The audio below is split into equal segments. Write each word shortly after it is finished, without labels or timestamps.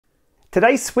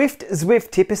Today's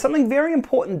Zwift tip is something very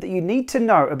important that you need to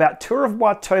know about Tour of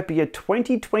Watopia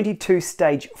 2022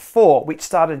 Stage 4, which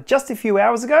started just a few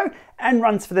hours ago and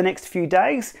runs for the next few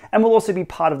days, and will also be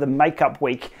part of the makeup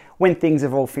week when things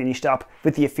have all finished up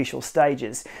with the official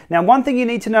stages. Now, one thing you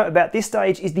need to know about this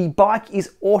stage is the bike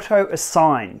is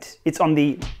auto-assigned. It's on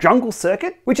the jungle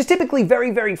circuit, which is typically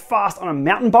very, very fast on a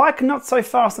mountain bike, not so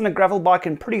fast on a gravel bike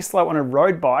and pretty slow on a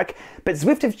road bike, but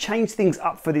Zwift have changed things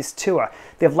up for this tour.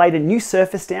 They've laid a new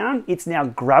surface down. It's now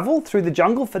gravel through the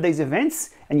jungle for these events,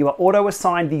 and you are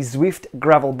auto-assigned the Zwift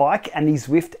gravel bike and the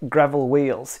Zwift gravel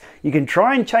wheels. You can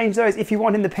try and change those if you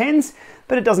want in the pens,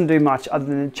 but it doesn't do much other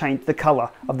than change the color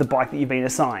of the bike that you've been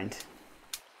assigned.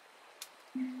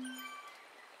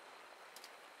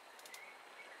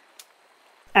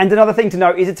 And another thing to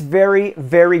note is it's very,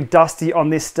 very dusty on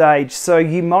this stage, so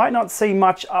you might not see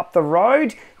much up the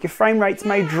road. Your frame rates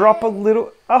may drop a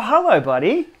little. Oh, hello,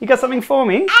 buddy. You got something for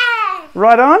me?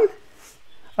 Right on?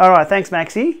 All right, thanks,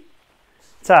 Maxie.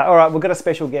 So, all right, we've got a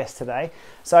special guest today.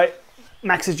 So,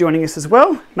 Max is joining us as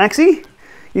well. Maxie,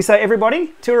 you say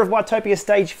everybody, Tour of Watopia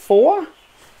Stage 4? Everybody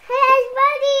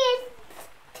is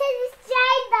to the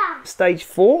side. Stage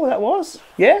 4, that was?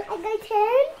 Yeah? I go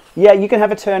turn. Yeah, you can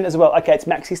have a turn as well. Okay, it's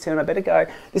Maxie's turn, I better go.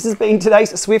 This has been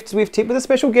today's Zwift tip with a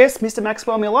special guest, Mr.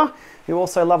 Maxwell Miller, who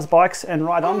also loves bikes and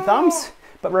ride-on thumbs.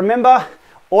 But remember,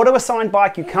 auto-assigned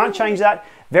bike, you can't change that.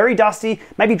 Very dusty.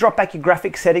 Maybe drop back your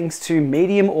graphic settings to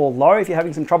medium or low if you're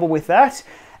having some trouble with that.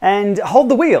 And hold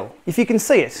the wheel if you can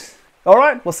see it. All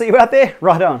right, we'll see you out there.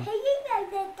 Right on.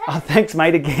 Oh, thanks,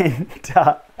 mate, again.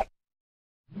 Ta.